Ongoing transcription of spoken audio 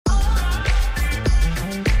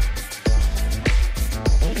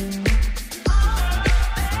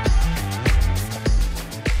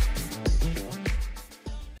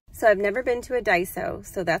So I've never been to a Daiso,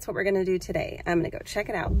 so that's what we're gonna do today. I'm gonna go check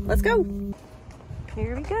it out. Let's go.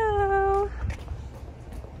 Here we go.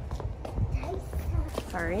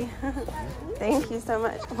 Sorry. Thank you so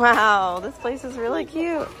much. Wow, this place is really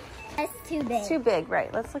cute. That's too big. It's too big,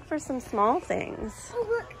 right? Let's look for some small things. Oh,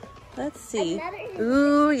 look. Let's see.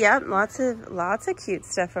 Ooh, yep, lots of cute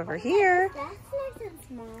stuff over here. That's nice and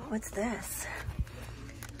small. What's this?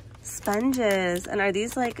 Sponges. And are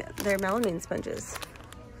these like, they're melamine sponges?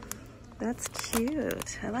 That's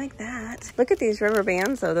cute. I like that. Look at these rubber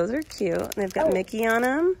bands though. Those are cute. And they've got Mickey on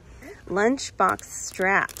them. Lunchbox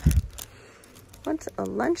strap. What's a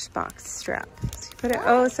lunchbox strap? So you put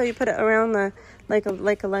it, so you put it around the, like a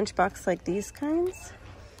lunchbox like these kinds.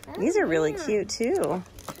 These are really cute too.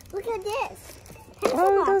 Look at this.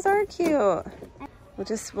 Oh, those are cute.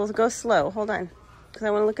 We'll go slow. Hold on. Because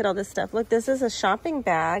I want to look at all this stuff. Look, this is a shopping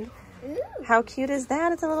bag. Ooh. How cute is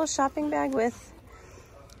that? It's a little shopping bag with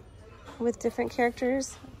different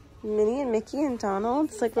characters. Minnie and Mickey and Donald.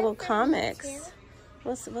 It's like little comics.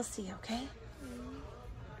 We'll see, okay?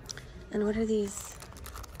 And what are these?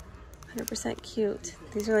 100% cute.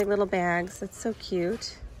 These are like little bags. That's so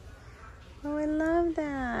cute. Oh, I love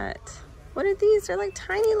that. What are these? They're like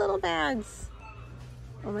tiny little bags.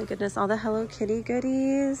 Oh my goodness, all the Hello Kitty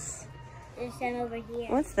goodies. There's some over here.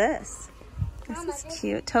 What's this? This is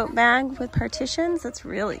cute. Tote bag with partitions. That's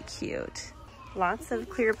really cute. Lots of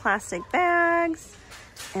clear plastic bags.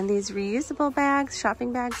 And these reusable bags,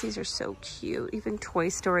 shopping bags. These are so cute. Even Toy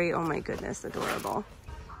Story. Oh my goodness, adorable.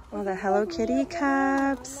 Oh, the Hello Kitty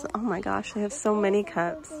cups. Oh my gosh, they have so many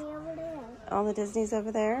cups. All the Disney's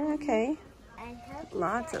over there. Okay.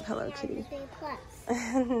 Lots of Hello Kitty.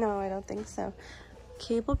 No, I don't think so.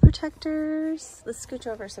 Cable protectors. Let's scooch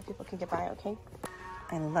over so people can get by, okay?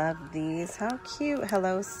 I love these. How cute.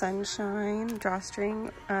 Hello Sunshine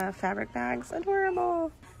drawstring fabric bags.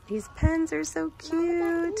 Adorable. These pens are so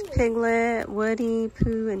cute. Piglet, Woody,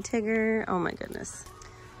 Pooh, and Tigger. Oh my goodness.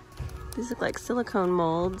 These look like silicone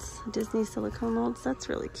molds. Disney silicone molds. That's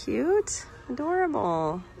really cute.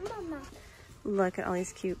 Adorable. Look at all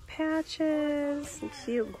these cute patches and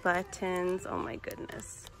cute buttons. Oh my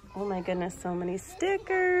goodness. Oh my goodness, so many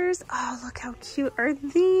stickers. Oh, look how cute are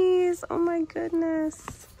these. Oh my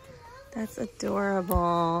goodness. That's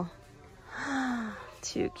adorable.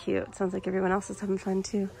 Too cute. Sounds like everyone else is having fun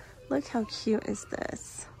too. Look how cute is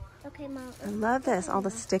this. Okay, Mom. I love this. All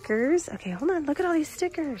the stickers. Okay, hold on. Look at all these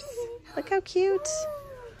stickers. Look how cute.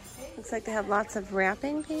 Looks like they have lots of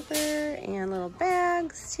wrapping paper and little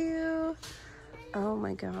bags too. Oh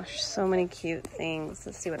my gosh, so many cute things.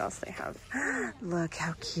 Let's see what else they have. Look,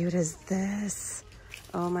 how cute is this?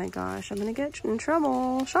 Oh my gosh, I'm gonna get in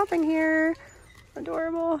trouble shopping here.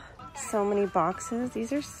 Adorable. So many boxes.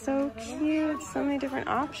 These are so cute. So many different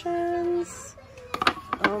options.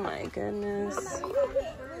 Oh my goodness.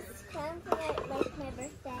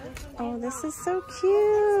 Oh, this is so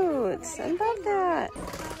cute. I love that.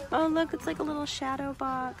 Oh, look, it's like a little shadow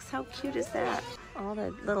box. How cute is that? All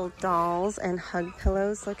the little dolls and hug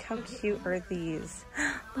pillows. Look how cute are these.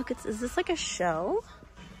 Look, is this like a shell?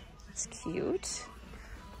 It's cute.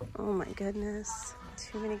 Oh my goodness.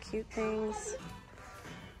 Too many cute things.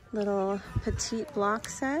 Little petite block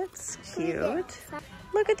sets. Cute.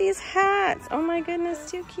 Look at these hats. Oh my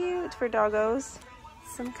goodness, too cute for doggos.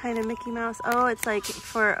 Some kind of Mickey Mouse. Oh, it's like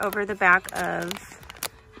for over the back of,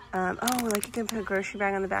 oh, like you can put a grocery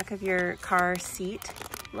bag on the back of your car seat.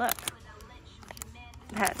 Look.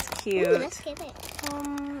 That's cute. Ooh, let's get it.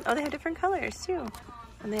 Oh, they have different colors too.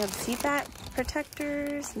 And they have seat back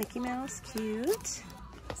protectors. Mickey Mouse, cute.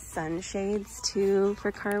 Sunshades too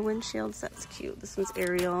for car windshields. That's cute. This one's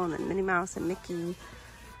Ariel and then Minnie Mouse and Mickey.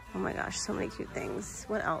 Oh my gosh, so many cute things.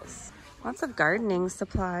 What else? Lots of gardening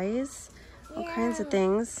supplies. All kinds of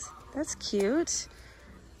things. That's cute.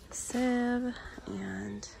 Sieve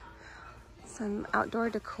and some outdoor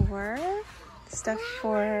decor. Stuff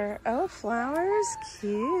for, oh, flowers.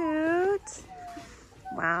 Cute.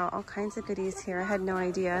 Wow, all kinds of goodies here. I had no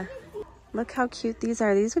idea. Look how cute these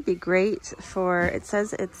are. These would be great for, it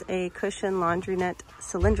says it's a cushion laundry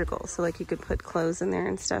cylindrical. So like you could put clothes in there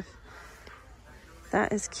and stuff.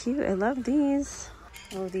 That is cute. I love these.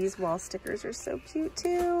 Oh, these wall stickers are so cute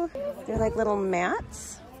too. They're like little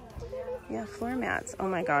mats. Yeah, floor mats. Oh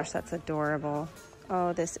my gosh, that's adorable.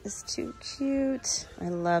 Oh, this is too cute. I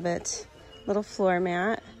love it. Little floor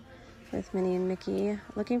mat with Minnie and Mickey.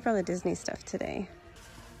 Looking for all the Disney stuff today.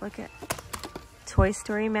 Look at Toy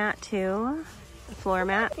Story mat too. The floor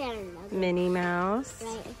mat. Minnie Mouse.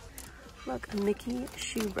 Look, a Mickey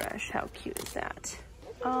shoe brush. How cute is that?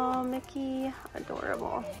 Oh, Mickey,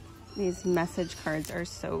 adorable. These message cards are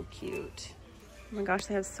so cute. Oh my gosh,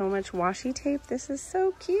 they have so much washi tape. This is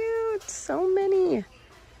so cute. So many.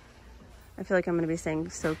 I feel like I'm going to be saying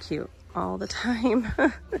so cute all the time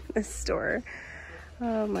in this store.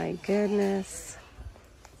 Oh my goodness.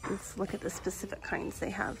 Let's look at the specific kinds they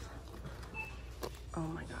have. Oh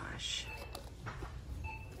my gosh.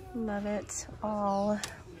 Love it all.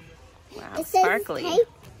 Wow, sparkly.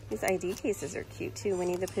 These ID cases are cute too.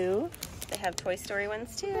 Winnie the Pooh. They have Toy Story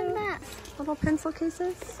ones too. Little pencil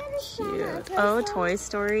cases. Cute. Oh, Toy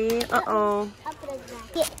Story. Uh-oh.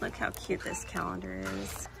 Look how cute this calendar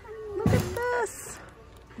is. Look at this.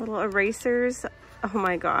 Little erasers. Oh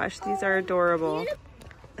my gosh, these are adorable.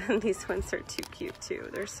 And these ones are too cute too.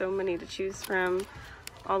 There's so many to choose from.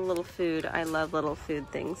 All little food. I love little food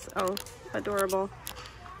things. Oh, adorable.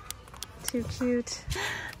 Too cute.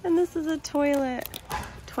 And this is a toilet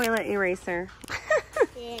eraser.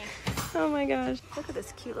 Yeah. Oh my gosh. Look at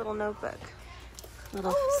this cute little notebook.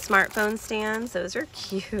 Little smartphone stands. Those are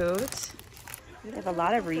cute. They have a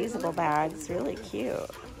lot of reusable bags. Really cute.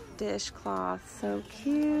 Dishcloth. So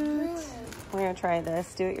cute. We're going to try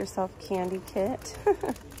this do-it-yourself candy kit.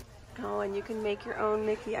 Oh, and you can make your own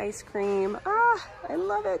Mickey ice cream. Ah, I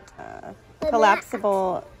love it.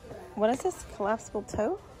 Collapsible. What is this? Collapsible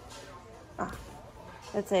tote? Ah.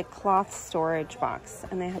 It's a cloth storage box,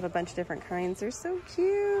 and they have a bunch of different kinds. They're so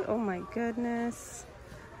cute. Oh my goodness.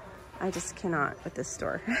 I just cannot with this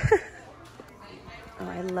store. Oh,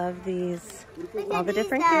 I love these. All the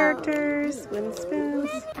different characters, wooden spoons.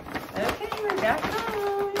 Okay, we're back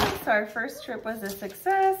home. So our first trip was a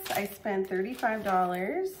success. I spent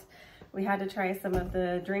 $35. We had to try some of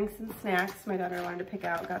the drinks and snacks my daughter wanted to pick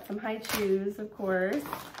out. Got some high chews, of course.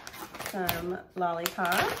 Some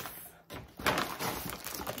lollipops.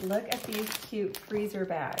 Look at these cute freezer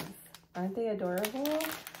bags. Aren't they adorable?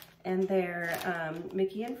 And they're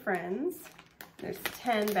Mickey and Friends. There's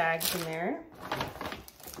 10 bags in there.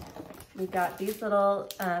 We got these little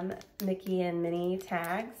Mickey and Minnie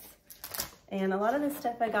tags. And a lot of this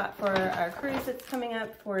stuff I got for our cruise that's coming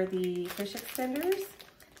up for the fish extenders.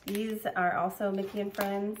 These are also Mickey and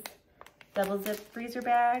Friends double zip freezer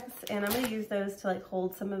bags. And I'm gonna use those to like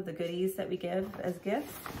hold some of the goodies that we give as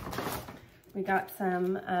gifts. We got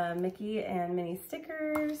some Mickey and Minnie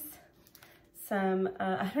stickers, some,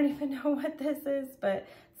 I don't even know what this is, but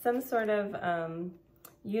some sort of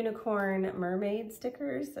unicorn mermaid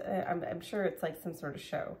stickers. I'm sure it's like some sort of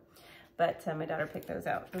show, but my daughter picked those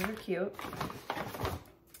out. Those are cute.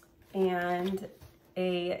 And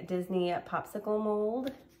a Disney popsicle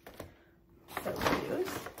mold. So cute.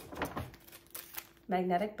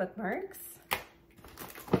 Magnetic bookmarks.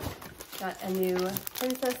 Got a new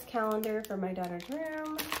princess calendar for my daughter's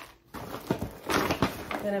room.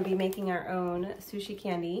 Gonna be making our own sushi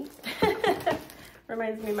candy.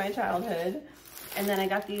 Reminds me of my childhood. And then I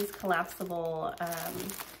got these collapsible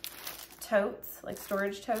totes, like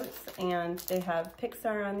storage totes, and they have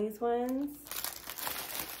Pixar on these ones.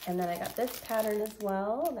 And then I got this pattern as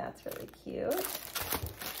well. That's really cute.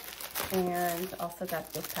 And also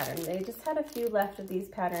got this pattern. They just had a few left of these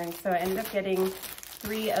patterns, so I ended up getting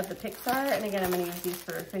 3 of the Pixar, and again, I'm gonna use these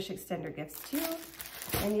for fish extender gifts too.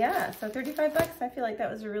 And yeah, so 35 bucks, I feel like that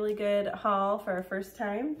was a really good haul for our first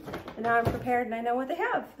time. And now I'm prepared and I know what they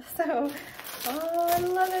have. So, oh, I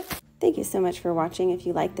love it. Thank you so much for watching. If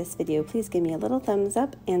you like this video, please give me a little thumbs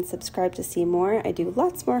up and subscribe to see more. I do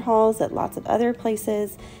lots more hauls at lots of other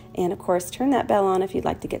places. And of course, turn that bell on if you'd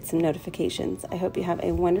like to get some notifications. I hope you have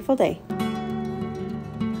a wonderful day.